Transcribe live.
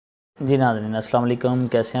जी नाज़रीन अस्सलाम वालेकुम,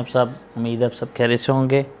 कैसे हैं आप सब। उम्मीद है आप सब खैरियत से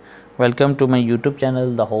होंगे। Welcome to my YouTube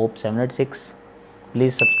channel the hope 786।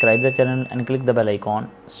 Please subscribe the channel and click the bell icon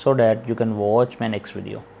so that you can watch my next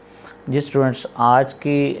video. Ji students, आज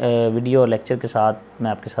की वीडियो लेक्चर के साथ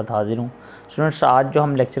मैं आपके साथ हाज़िर हूँ। स्टूडेंट्स, आज जो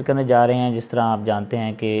हम लेक्चर करने जा रहे हैं, जिस तरह आप जानते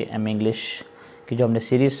हैं कि एम इंग्लिश की जो हमने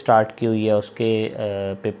सीरीज़ स्टार्ट की हुई है, उसके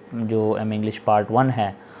जो एम इंग्लिश पार्ट 1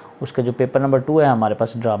 है, उसका जो पेपर नंबर 2 है हमारे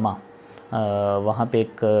पास ड्रामा, वहाँ पे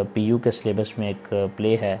एक पीयू के सिलेबस में एक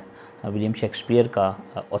प्ले है विलियम शेक्सपियर का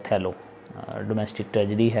ओथेलो, डोमेस्टिक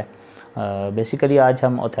ट्रेजेडी है। बेसिकली आज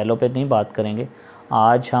हम ओथेलो पे नहीं बात करेंगे,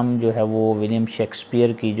 आज हम जो है वो विलियम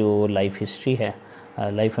शेक्सपियर की जो लाइफ हिस्ट्री है,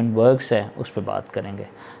 लाइफ एंड वर्क्स है, उस पर बात करेंगे।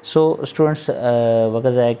 सो स्टूडेंट्स, वक्त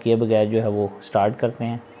ज़ाया किए बगैर जो है वो स्टार्ट करते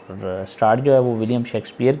हैं। और स्टार्ट जो है वो विलियम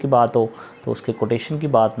शेक्सपियर की बात हो तो उसके कोटेशन की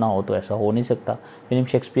बात ना हो तो ऐसा हो नहीं सकता। विलियम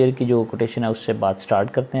शेक्सपियर की जो कोटेशन है उससे बात स्टार्ट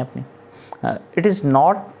करते हैं अपनी। It is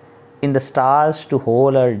not in the stars to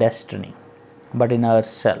hold our destiny, but in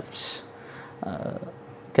ourselves.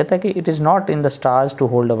 कहता है कि it is not in the stars to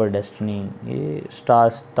hold our destiny. ये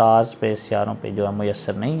स्टार्स पे, सितारों पे जो है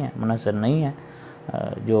मुयस्सर नहीं है, मुनहसर नहीं है।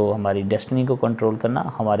 जो हमारी डेस्टिनी को कंट्रोल करना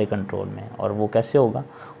हमारे कंट्रोल में है, और वो कैसे होगा,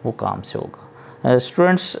 वो काम से होगा।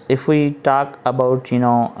 Students, if we talk about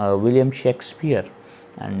William Shakespeare,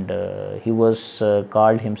 and he was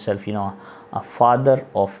called himself a father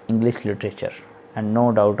of English literature, and no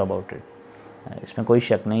doubt about it, इसमें कोई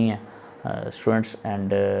शक नहीं है students।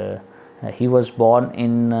 And he was born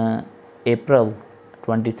in April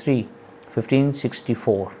 23,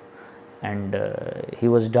 1564, and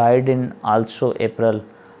he was died in also April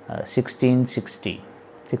 1616.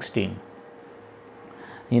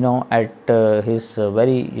 At his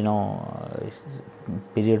very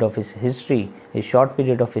period of his history, a short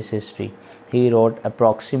period of his history, he wrote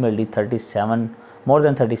approximately more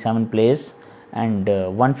than 37 plays and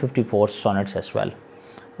 154 sonnets as well.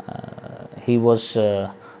 He was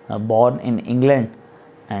born in England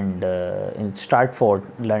and in Stratford,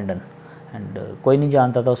 London, and कोई नहीं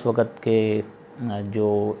जानता था उस वक़्त के जो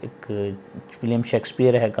एक William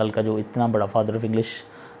Shakespeare है कल का, जो इतना बड़ा फादर ऑफ इंग्लिश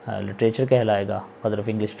लिटरेचर कहलाएगा, फादर ऑफ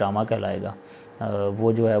इंग्लिश ड्रामा कहलाएगा,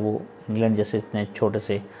 वो जो है वो इंग्लैंड जैसे इतने छोटे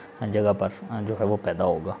से जगह पर जो है वो पैदा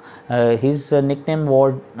होगा। His nickname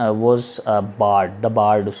was board, the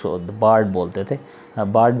board, उसको द बार्ड बोलते थे।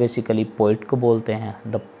 बार्ड बेसिकली पोइट को बोलते हैं,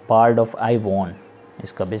 द बार्ड ऑफ आइवॉन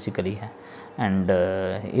इसका बेसिकली है। And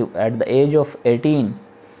at the age of 18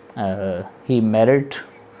 he married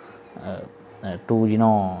to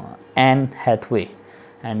Anne Hathaway,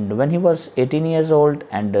 and when he was 18 years old,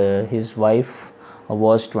 and his wife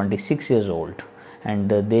was 26 years old,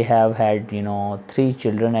 and they have had 3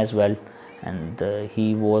 children as well, and he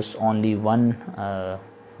was only one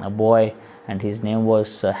boy, and his name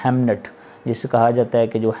was Hamlet, जिसे कहा जाता है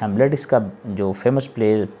कि जो Hamlet इसका जो famous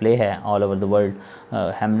play है all over the world,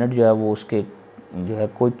 Hamlet जो है वो उसके जो है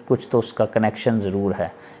कुछ तो उसका कनेक्शन ज़रूर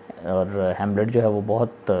है, और हैमलेट जो है वो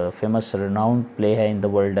बहुत फेमस रिनाउंड प्ले है in the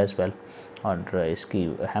world as well. और इसकी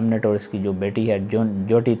हैमलेट और इसकी जो बेटी है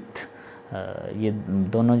जोटिथ, ये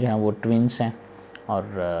दोनों जो हैं वो ट्विंस हैं। और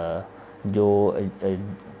जो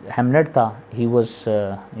हैमलेट था, he was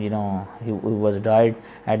died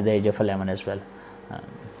at the age of 11 as well.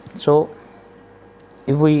 So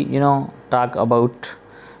if we talk about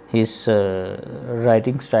his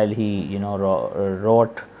writing style, he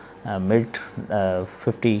wrote mid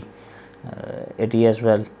 80 as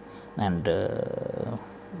well. And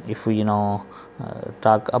if we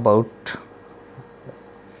talk about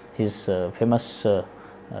his famous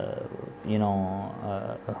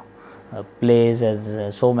plays as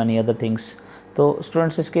so many other things, तो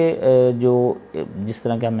students इसके जो जिस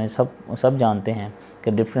तरह के हमें सब जानते हैं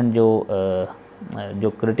कि डिफरेंट जो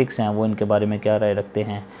क्रिटिक्स हैं वो इनके बारे में क्या राय रखते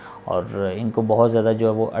हैं, और इनको बहुत ज़्यादा जो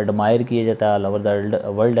है वो एडमायर किया जाता है all over the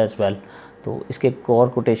world as well. तो इसके एक और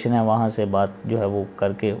कोटेशन है, वहाँ से बात जो है वो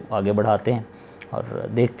करके आगे बढ़ाते हैं और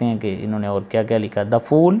देखते हैं कि इन्होंने और क्या क्या लिखा। The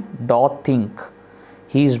fool doth think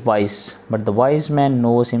he is wise, but the wise man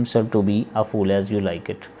knows himself to be a fool as you like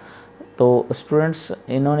it. तो स्टूडेंट्स,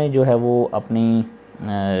 इन्होंने जो है वो अपनी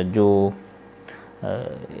जो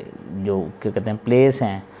क्या कहते हैं प्लेस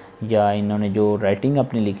हैं, या इन्होंने जो राइटिंग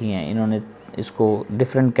अपनी लिखी हैं, इन्होंने इसको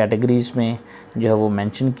डिफरेंट कैटेगरीज़ में जो है वो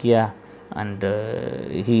मेंशन किया। And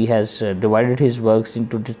he has divided his works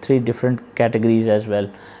into 3 different categories as well,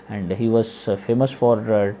 and he was famous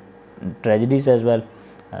for tragedies as well.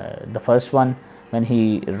 The first one when he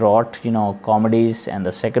wrote comedies, and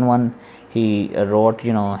the second one he wrote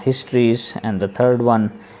histories, and the third one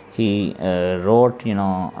he wrote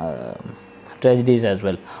tragedies as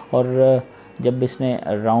well. और जब इसने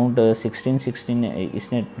around 16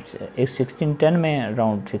 इसने 1610 में,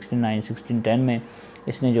 around 1609 1610 में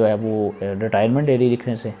इसने जो है वो रिटायरमेंट ले ली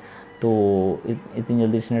लिखने से। तो इतनी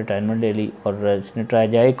जल्दी इसने रिटायरमेंट ले ली, और इसने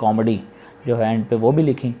ट्रेजेडी कॉमेडी जो है एंड पे वो भी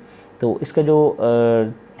लिखी। तो इसका जो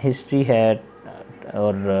हिस्ट्री है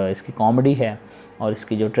और इसकी कॉमेडी है और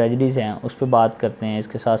इसकी जो ट्रेजेडीज़ हैं उस पर बात करते हैं।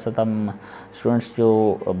 इसके साथ साथ हम स्टूडेंट्स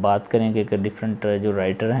जो बात करेंगे कि डिफरेंट जो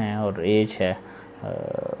राइटर हैं और एज है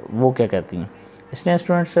वो क्या कहती हैं। इसने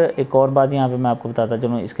स्टूडेंट्स एक और बात यहाँ पे मैं आपको बताता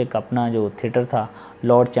चलूँ, इसके अपना जो थिएटर था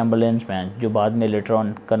लॉर्ड चैम्बरलेन्स मैन, जो बाद में लेटर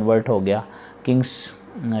ऑन कन्वर्ट हो गया किंग्स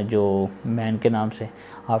जो मैन के नाम से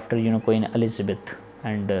आफ्टर क्वीन एलिज़ाबेथ।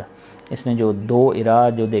 एंड इसने जो दो इरा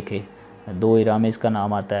जो देखे, दो इरा में इसका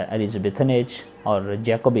नाम आता है एलिज़ाबेथन एज और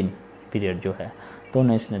जैकोबिन पीरियड जो है,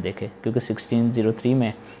 दोनों इसने देखे, क्योंकि 1603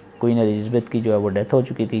 में क्वीन एलिज़ाबेथ की जो है वो डेथ हो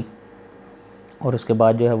चुकी थी, और उसके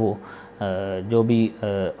बाद जो है वो जो भी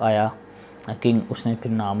आया किंग, उसने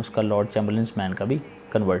फिर नाम उसका लॉर्ड चैम्बरलेन्स मैन का भी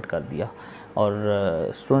कन्वर्ट कर दिया।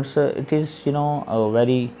 और students it is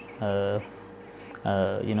very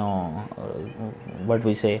what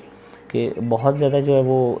we से कि बहुत ज़्यादा जो है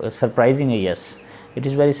वो सरप्राइजिंग है। Yes, it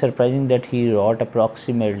is very surprising that he rot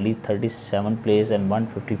approximately 37 plays and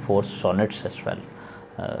 154 sonnets as well.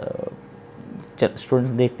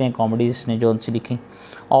 Students देखते हैं कॉमेडीज़ ने जो उनसे लिखी।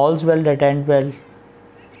 ऑल्स well that and well,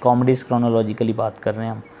 comedies chronologically बात कर रहे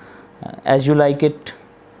हैं हम। As you like it,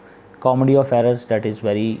 comedy of errors, that is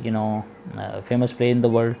very famous play in the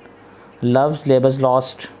world. Loves labours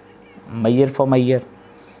lost, Mayer for Mayer,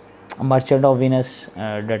 Merchant of Venus,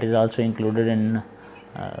 that is also included in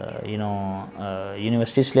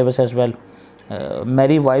university syllabus as well.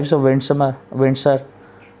 Merry Wives of Windsor,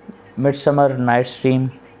 Midsummer Night's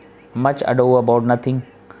Dream, Much Ado About Nothing,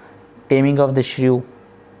 Taming of the Shrew,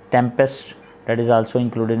 Tempest, that is also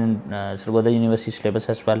included in Surgoda University syllabus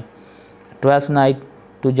as well. Twelfth Night,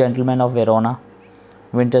 Two Gentlemen of Verona,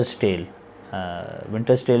 Winter's Tale.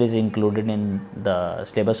 Winter's Tale is included in the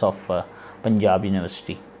syllabus of Punjab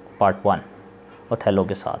university part 1 Othello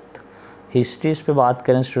के साथ। Histories पे बात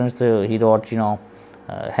करें students तो ही rot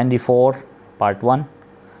Henry 4 part 1,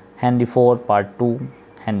 Henry 4 part 2,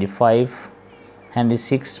 Henry 5, Henry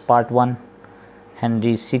 6 part 1,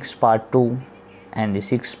 Henry 6 part 2, Henry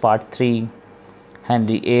 6 part 3,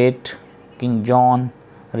 Henry 8, king John,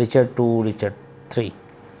 Richard 2, Richard 3।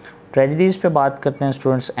 Tragedies पे बात करते हैं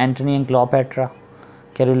students, Antony and क्लोपेट्रा,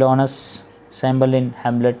 कैरोलिनस, सैम्बलिन,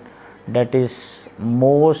 Hamlet, that is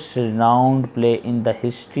most renowned play in the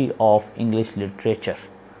history of English literature,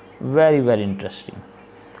 very very interesting।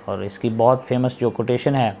 और इसकी बहुत famous जो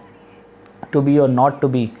quotation है, to be or not to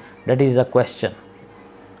be, that is the question।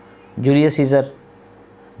 Julius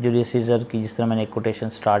Caesar की जिस तरह मैंने एक कोटेशन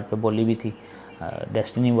स्टार्ट पे बोली भी थी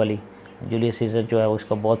डेस्टिनी वाली, जूलियस सीज़र जो है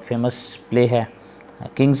उसका बहुत फेमस प्ले है।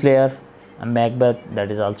 Kings layer, Macbeth,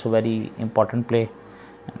 that is also very important play.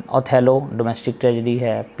 Othello domestic tragedy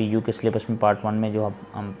है पीयू के सिलेबस में पार्ट 1 में, जो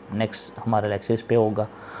हम नेक्स्ट हमारे लेक्चर्स पे होगा।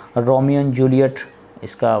 रोमियो एंड जूलियट,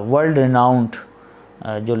 इसका वर्ल्ड रिनाउंड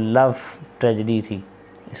जो लव ट्रेजेडी थी,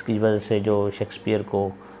 इसकी वजह से जो शेक्सपियर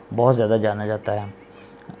को बहुत ज़्यादा जाना जाता है।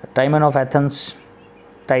 टाइमन of Athens,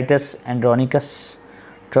 Titus Andronicus,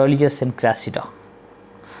 trolleys and Cressida.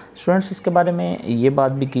 Students इसके बारे में ये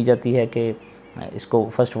बात भी की जाती है कि इसको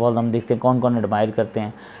फर्स्ट ऑफ ऑल हम देखते हैं कौन कौन एडमायर करते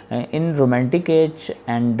हैं। इन romantic as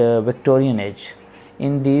and Victorian age,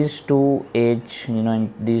 in these two as in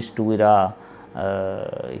these two Ira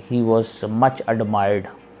he was much admired.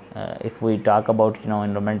 If we talk about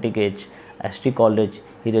in romantic as, ST college,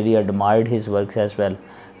 he really admired his works as well.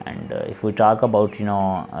 And if we talk about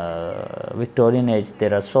Victorian age,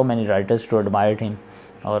 there are so many writers to admire him.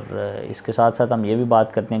 और इसके साथ साथ हम ये भी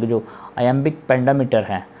बात करते हैं कि जो आयम्बिक पेंडामीटर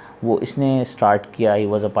है वो इसने स्टार्ट किया। He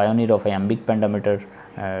was a pioneer of iambic पेंडामीटर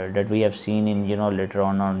that we have seen in later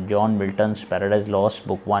on John Milton's Paradise Lost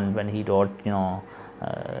book 1 when he wrote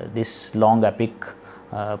this long epic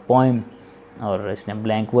poem, और इसने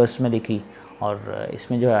ब्लैंक वर्स में लिखी, और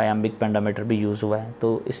इसमें जो है आयम्बिक पेंडामीटर भी यूज़ हुआ है।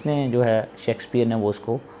 तो इसने जो है शेक्सपियर ने वो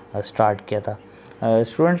उसको स्टार्ट किया था।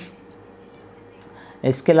 स्टूडेंट्स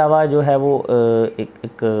इसके अलावा जो है वो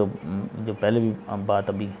एक जो पहले भी बात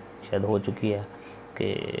अभी शायद हो चुकी है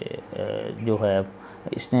कि जो है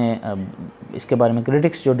इसने इसके बारे में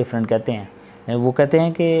क्रिटिक्स जो डिफरेंट कहते हैं, वो कहते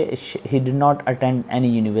हैं कि he did not attend any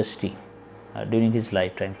university during his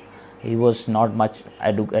life time, he was not much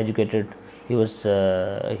educated,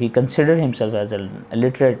 he consider himself as a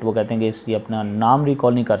literate. वो कहते हैं कि ये अपना नाम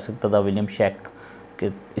रिकॉल नहीं कर सकता था, विलियम शेक के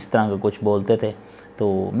इस तरह का कुछ बोलते थे।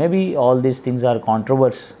 तो may be all this things are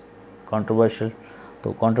controversial,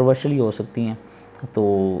 तो कॉन्ट्रोवर्शियल ही हो सकती हैं। तो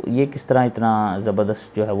ये किस तरह इतना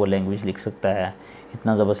ज़बरदस्त जो है वो लैंग्वेज लिख सकता है,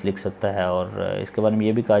 इतना ज़बरदस्त लिख सकता है। और इसके बारे में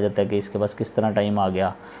ये भी कहा जाता है कि इसके पास किस तरह टाइम आ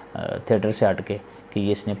गया थिएटर से हट के कि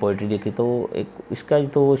ये इसने पोइट्री लिखी। तो एक इसका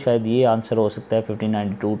तो शायद ये आंसर हो सकता है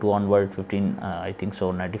 1592 to onward 15 I think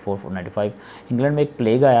so 94 95 England में एक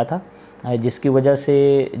प्लेग आया था, जिसकी वजह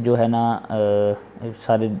से जो है ना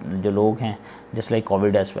सारे जो लोग हैं just like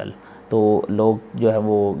Covid as well, तो लोग जो है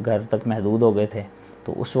वो घर तक महदूद हो गए थे।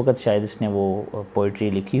 तो उस वक़्त शायद इसने वो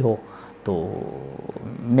पोइट्री लिखी हो, तो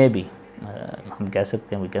मे बी हम कह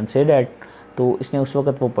सकते हैं, वी कैन से डैट। तो इसने उस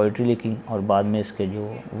वक़्त वो पोइट्री लिखी और बाद में इसके जो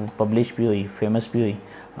पब्लिश भी हुई, फेमस भी हुई।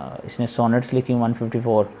 इसने सोनेट्स लिखी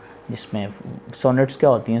 154, जिसमें सोनेट्स क्या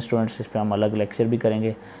होती हैं स्टूडेंट्स, इस पर हम अलग लेक्चर भी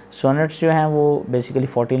करेंगे। सोनेट्स जो हैं वो बेसिकली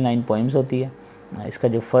 14 लाइन पोइम्स होती है। इसका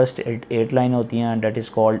जो फर्स्ट 8 लाइन होती हैं that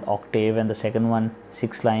is called Octave and the second one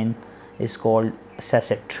 6 line is called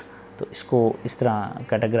सेसेट। तो इसको इस तरह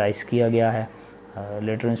कैटेगराइज़ किया गया है।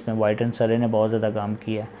 लेटर इसमें वाइट एंड सरे ने बहुत ज़्यादा काम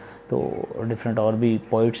किया है, तो डिफरेंट और भी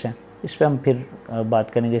पोइट्स हैं। इस पर हम फिर बात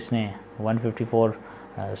करेंगे। इसने 154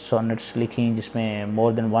 सोनेट्स लिखी, जिसमें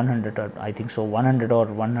मोर देन 100 और आई थिंक सो 100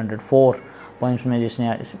 और 104 पोइम्स में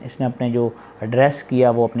इसने अपने जो एड्रेस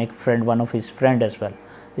किया वो अपने एक friend, one of his friend as well,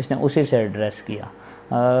 इसने उसी से एड्रेस किया।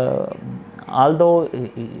 although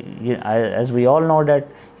as we all know that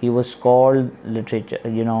he was called literature,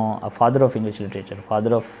 a father of English literature,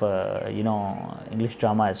 father of English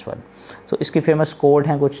drama as well. So इसकी famous code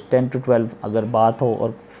हैं कुछ 10 to 12 अगर बात हो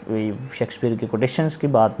और शेक्सपियर की कोटेशंस की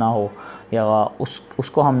बात ना हो या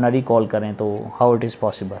उसको हम ना रिकॉल करें तो how it is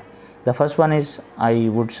possible. The first one is I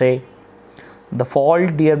would say The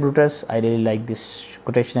fault, dear Brutus, I really like this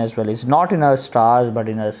quotation as well, is not in our stars but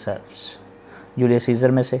in ourselves. Julius Caesar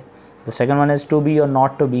में से। The second one is to be or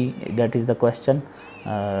not to be, that is the question.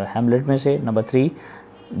 Hamlet में से। Number 3,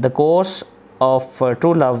 the course of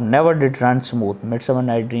true love never did run smooth, Midsummer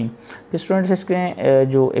Night Dream। Students इसके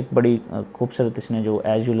जो एक बड़ी खूबसूरत इसने जो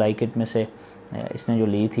एज यू लाइक इट में से इसने जो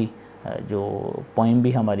ली थी, जो पोइम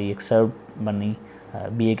भी हमारी एक सर्व बनी,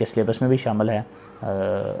 BA के सिलेबस में भी शामिल है।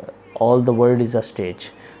 All the world is a stage.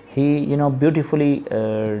 He beautifully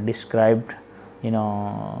described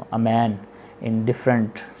a man in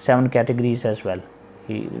different 7 categories as well.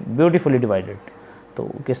 He beautifully divided. तो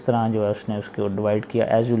किस तरह जो है उसने उसको डिवाइड किया,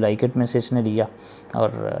 एज यू लाइक इट में से इसने लिया।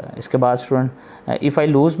 और इसके बाद student if I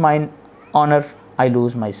loose my honour I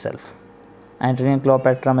loose my self, Antony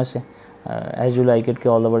क्लोपेट्रा में से। एज यू लाइक इट के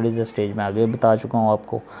all the world is a stage में आगे बता चुका हूँ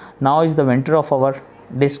आपको। Now is the winter of our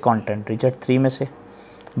discontent, Richard 3 में से।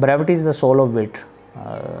 Brevity is the soul of wit,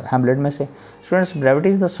 Hamlet में से। Students brevity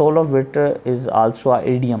is the soul of wit is also a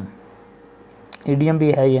idiom, idiom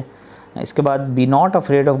भी है ये। इसके बाद B not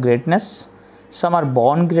afraid of greatness, some are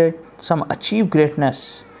born great, some achieve greatness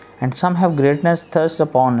and some have greatness thirst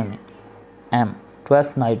upon M,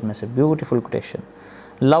 12th night में से। Beautiful quotation.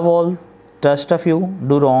 Love all, trust of you,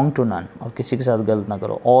 do wrong to none, और किसी के साथ गलत ना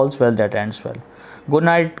करो। ऑल्स well that ends well. Good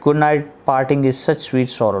night, parting is such sweet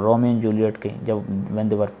sorrow, Romeo and Juliet की जब when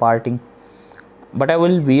they were parting. But I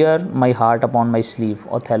will wear my heart upon my sleeve,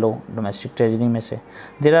 Othello, domestic tragedy में से।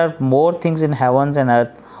 There are more things in havens and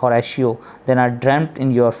earth, Horatio, then are dreamed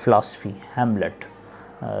in your philosophy, Hamlet.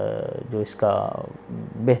 जो इसका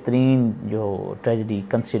बेहतरीन जो tragedy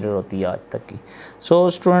consider होती है आज तक की। So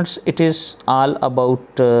students it is all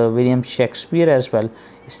about William Shakespeare as well.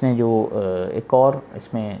 इसने जो एक और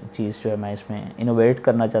इसमें चीज़ जो है मैं इसमें इनोवेट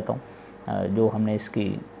करना चाहता हूँ, जो हमने इसकी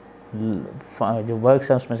जो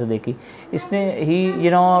वर्क्स हैं उसमें से देखी, इसने he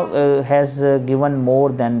has given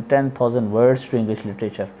more than 10,000 words to English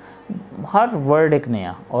literature. Her word एक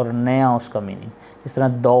नया और नया उसका मीनिंग। इस तरह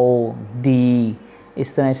दो, दी,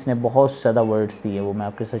 इस तरह इसने बहुत ज़्यादा वर्ड्स दिए, वो मैं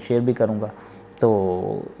आपके साथ शेयर भी करूँगा। तो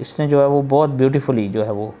इसने जो है वो बहुत ब्यूटीफुली जो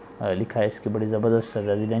है वो लिखा है। इसकी बड़ी ज़बरदस्त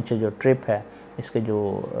रेजिडेंशियल जो ट्रिप है, इसके जो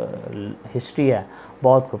हिस्ट्री है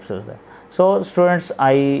बहुत खूबसूरत है। So students,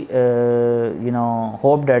 I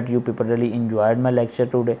hope that you people really enjoyed my lecture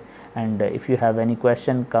today, and if you have any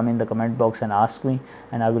question, come in the comment box and ask me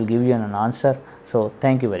and I will give you an answer. So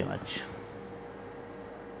thank you very much.